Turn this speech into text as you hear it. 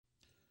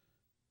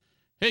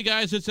Hey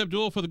guys, it's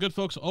Abdul for the good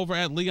folks over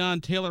at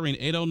Leon Tailoring,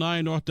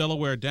 809 North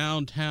Delaware,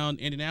 downtown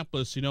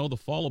Indianapolis. You know, the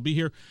fall will be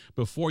here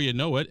before you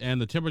know it, and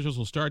the temperatures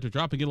will start to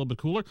drop and get a little bit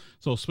cooler.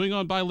 So swing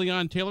on by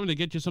Leon Tailoring to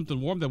get you something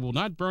warm that will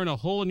not burn a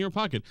hole in your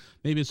pocket.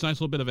 Maybe it's a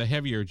nice little bit of a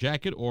heavier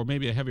jacket, or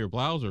maybe a heavier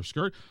blouse or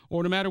skirt,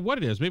 or no matter what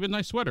it is, maybe a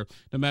nice sweater.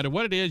 No matter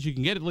what it is, you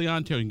can get it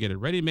Leon Tailoring. You can get it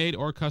ready-made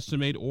or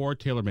custom-made or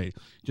tailor-made.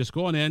 Just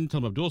go on in,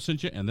 tell them Abdul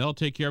sent you, and they'll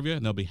take care of you,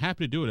 and they'll be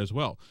happy to do it as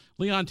well.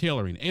 Leon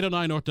Tailoring,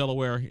 809 North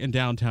Delaware in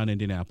downtown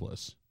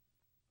Indianapolis.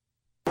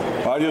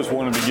 I just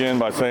want to begin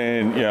by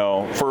saying,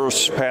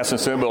 first passing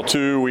Senate Bill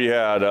 2, we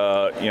had,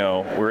 we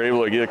were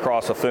able to get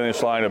across the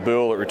finish line a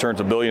bill that returns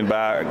 $1 billion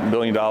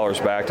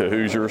back to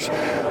Hoosiers,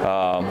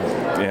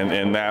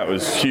 and that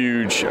was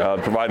huge.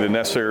 Provide the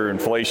necessary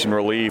inflation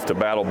relief to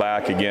battle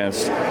back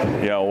against,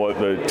 what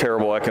the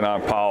terrible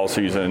economic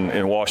policies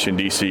in Washington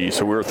D.C.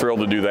 So we were thrilled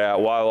to do that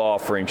while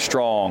offering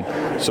strong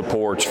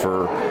supports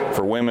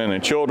for women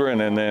and children,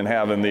 and then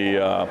having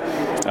the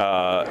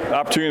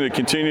opportunity to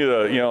continue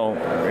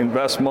to,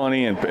 invest money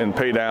and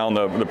pay down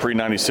the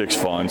pre-96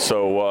 fund.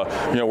 So,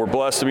 we're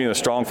blessed to be in a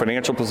strong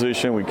financial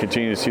position. We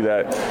continue to see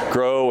that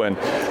grow, and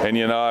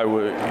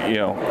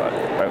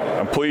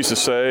I'm pleased to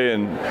say,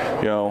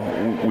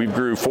 we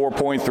grew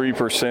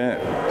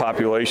 4.3%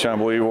 population, I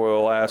believe, over the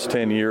last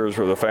 10 years.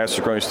 We're the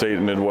fastest growing state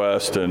in the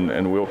Midwest,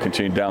 and we'll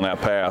continue down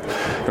that path.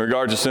 In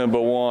regards to Senate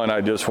Bill 1,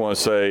 I just want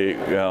to say,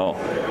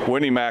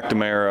 Whitney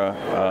McNamara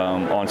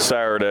on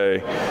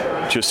Saturday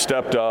just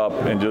stepped up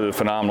and did a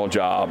phenomenal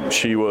job.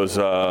 She was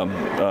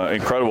an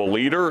incredible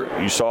leader.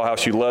 You saw how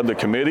she led the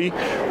committee,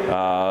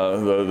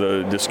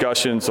 the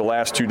discussions the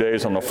last 2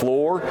 days on the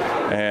floor,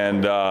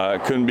 and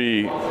couldn't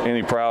be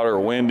any prouder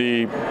of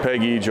Wendy,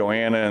 Peggy,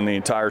 Joanna, and the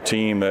entire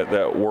team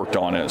that worked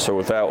on it. So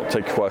with that, we'll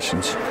take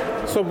questions.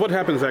 So what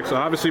happens next?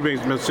 Obviously,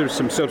 there's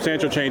some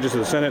substantial changes to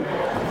the Senate.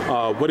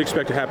 What do you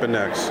expect to happen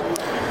next?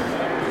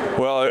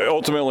 Well,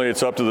 ultimately,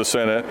 it's up to the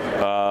Senate.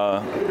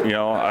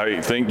 I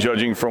think,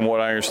 judging from what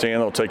I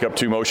understand, they'll take up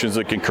 2 motions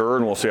that concur,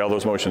 and we'll see how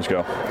those motions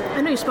go.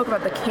 I know you spoke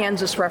about the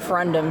Kansas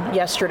referendum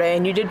yesterday,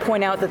 and you did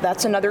point out that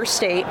that's another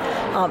state.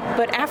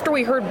 But after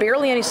we heard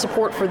barely any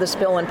support for this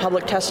bill in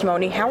public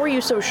testimony, how are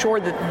you so sure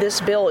that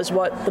this bill is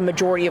what the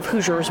majority of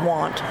Hoosiers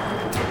want?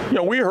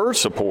 We heard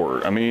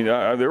support. I mean,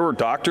 there were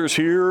doctors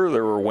here,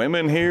 there were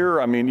women here.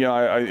 I mean,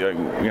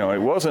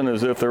 it wasn't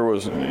as if there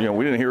was, we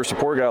didn't hear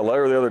support. Got a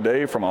letter the other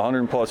day from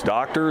 100+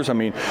 doctors. I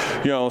mean,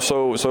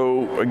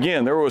 so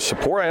again, there was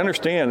support. I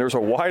understand there's a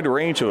wide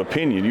range of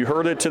opinion. You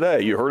heard it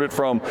today. You heard it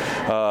from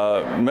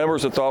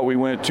members that thought we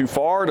went too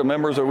far to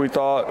members that we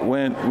thought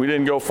we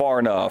didn't go far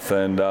enough.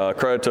 And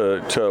credit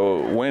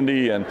to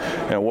Wendy and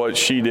what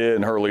she did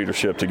and her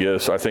leadership to get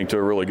us, I think, to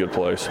a really good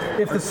place.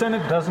 If the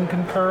Senate doesn't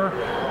concur,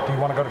 do you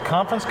want to go to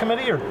conference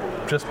committee or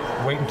just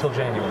wait until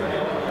January?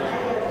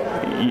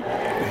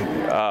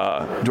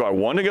 Do I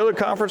want to go to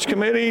conference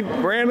committee,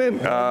 Brandon?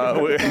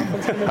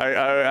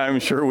 I'm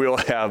sure we'll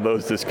have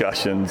those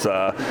discussions.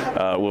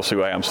 We'll see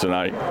what happens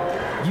tonight.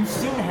 You've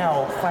seen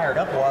how fired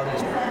up a lot of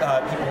these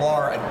people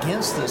are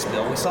against this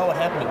bill. We saw what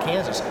happened in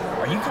Kansas.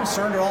 Are you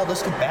concerned at all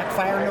this could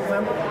backfire in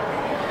November?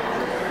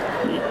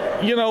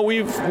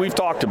 We've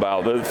talked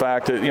about the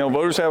fact that,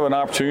 voters have an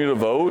opportunity to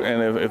vote,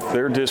 and if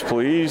they're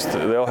displeased,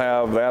 they'll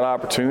have that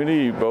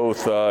opportunity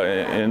both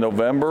in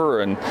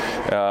November and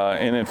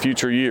in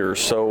future years.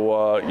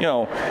 So,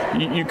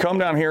 you come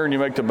down here and you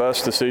make the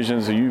best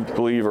decisions that you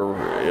believe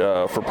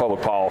are for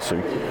public policy,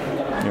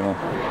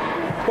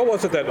 What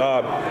was it that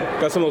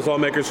got some of those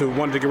lawmakers who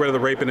wanted to get rid of the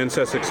rape and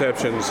incest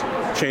exceptions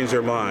change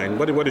their mind?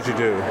 What did you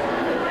do?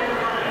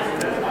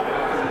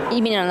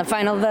 You mean on the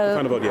final vote?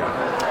 Final vote,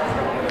 yeah.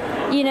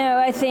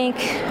 I think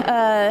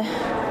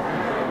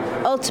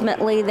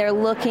ultimately they're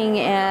looking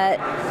at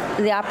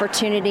the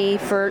opportunity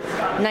for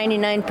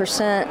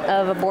 99%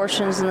 of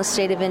abortions in the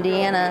state of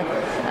Indiana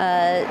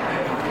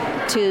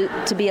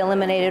to be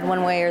eliminated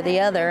one way or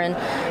the other. And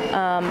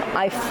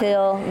I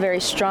feel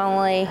very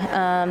strongly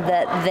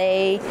that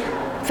they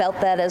felt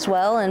that as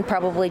well and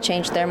probably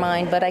changed their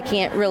mind, but I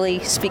can't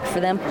really speak for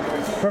them.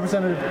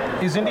 Representative,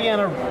 is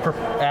Indiana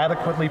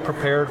adequately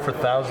prepared for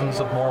thousands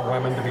of more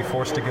women to be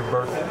forced to give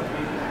birth?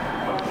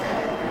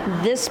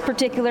 This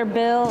particular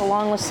bill,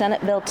 along with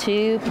Senate Bill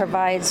 2,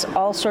 provides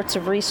all sorts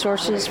of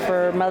resources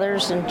for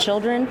mothers and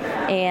children,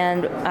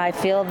 and I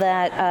feel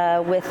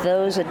that with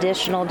those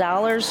additional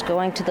dollars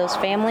going to those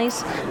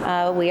families,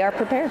 we are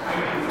prepared.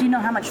 Do you know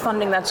how much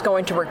funding that's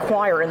going to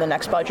require in the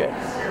next budget?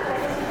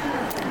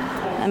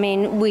 I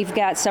mean, we've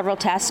got several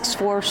task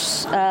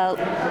force,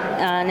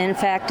 and in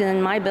fact,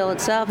 in my bill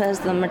itself has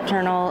the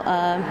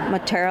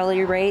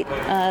maternity rate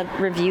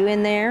review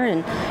in there,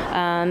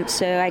 and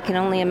so I can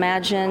only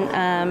imagine,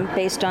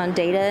 based on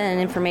data and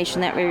information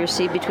that we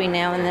receive between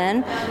now and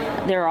then,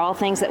 there are all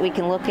things that we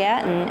can look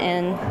at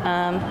and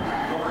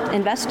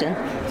invest in.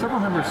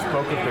 Several members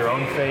spoke of their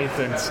own faith,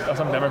 and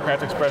some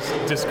Democrats expressed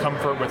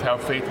discomfort with how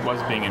faith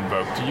was being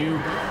invoked. Do you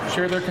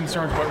share their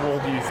concerns? What role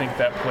do you think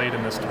that played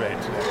in this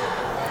debate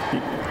today?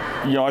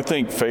 I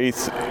think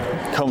faith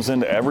comes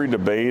into every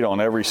debate on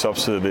every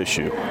substantive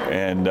issue.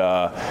 And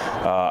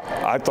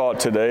I thought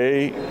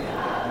today,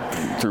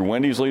 through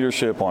Wendy's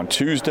leadership on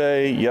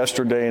Tuesday,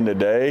 yesterday, and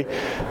today,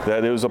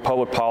 that it was a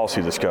public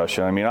policy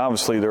discussion. I mean,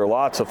 obviously, there are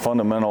lots of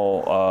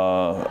fundamental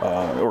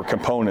or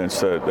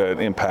components that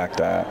impact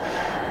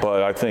that.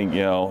 But I think,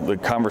 the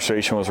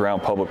conversation was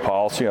around public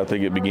policy. I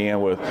think it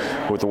began with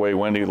the way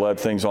Wendy led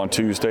things on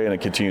Tuesday, and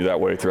it continued that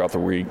way throughout the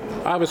week.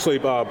 Obviously,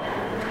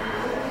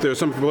 there's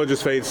some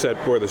religious faiths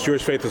where the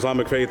Jewish faith,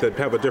 Islamic faith, that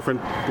have a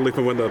different belief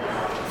in when the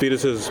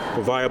fetus is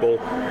viable.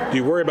 Do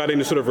you worry about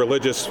any sort of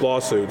religious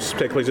lawsuits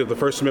take place at the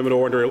First Amendment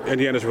or under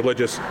Indiana's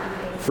Religious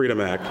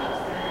Freedom Act?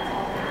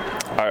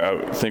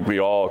 I think we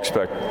all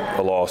expect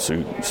a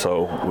lawsuit,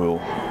 so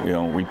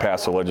we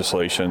pass the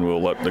legislation,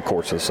 we'll let the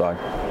courts decide.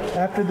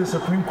 After the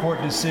Supreme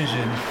Court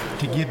decision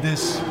to give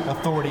this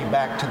authority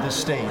back to the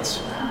states,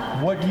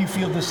 what do you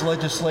feel this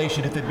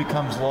legislation, if it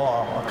becomes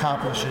law,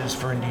 accomplishes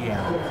for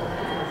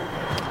Indiana?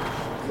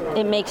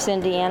 It makes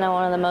Indiana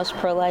one of the most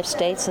pro-life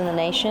states in the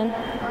nation.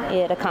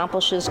 It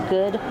accomplishes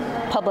good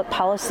public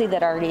policy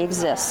that already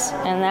exists.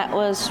 And that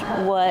was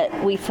what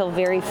we feel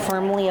very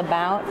firmly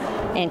about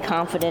and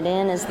confident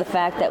in, is the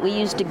fact that we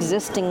used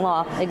existing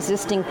law,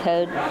 existing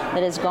code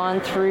that has gone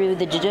through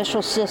the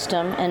judicial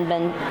system and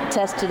been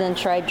tested and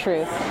tried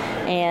true.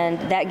 And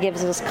that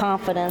gives us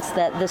confidence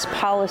that this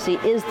policy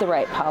is the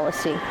right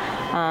policy.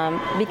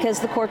 Because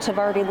the courts have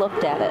already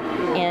looked at it.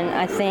 And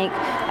I think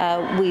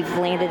we've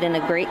landed in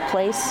a great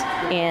place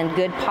and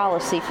good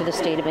policy for the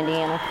state of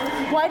Indiana.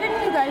 Why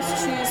didn't you guys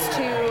choose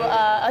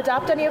to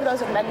adopt any of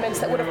those amendments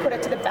that would have put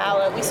it to the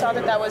ballot? We saw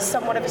that was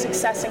somewhat of a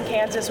success in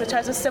Kansas, which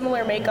has a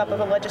similar makeup of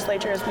a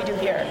legislature as we do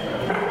here.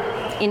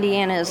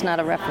 Indiana is not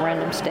a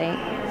referendum state.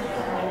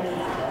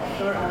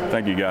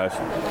 Thank you, guys.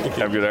 Have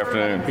a good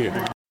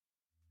afternoon.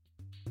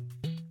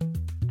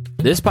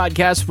 This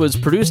podcast was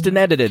produced and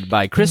edited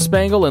by Chris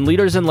Spangle and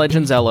Leaders and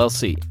Legends,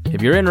 LLC.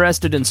 If you're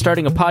interested in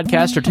starting a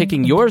podcast or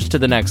taking yours to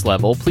the next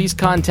level, please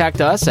contact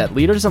us at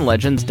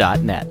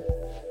leadersandlegends.net.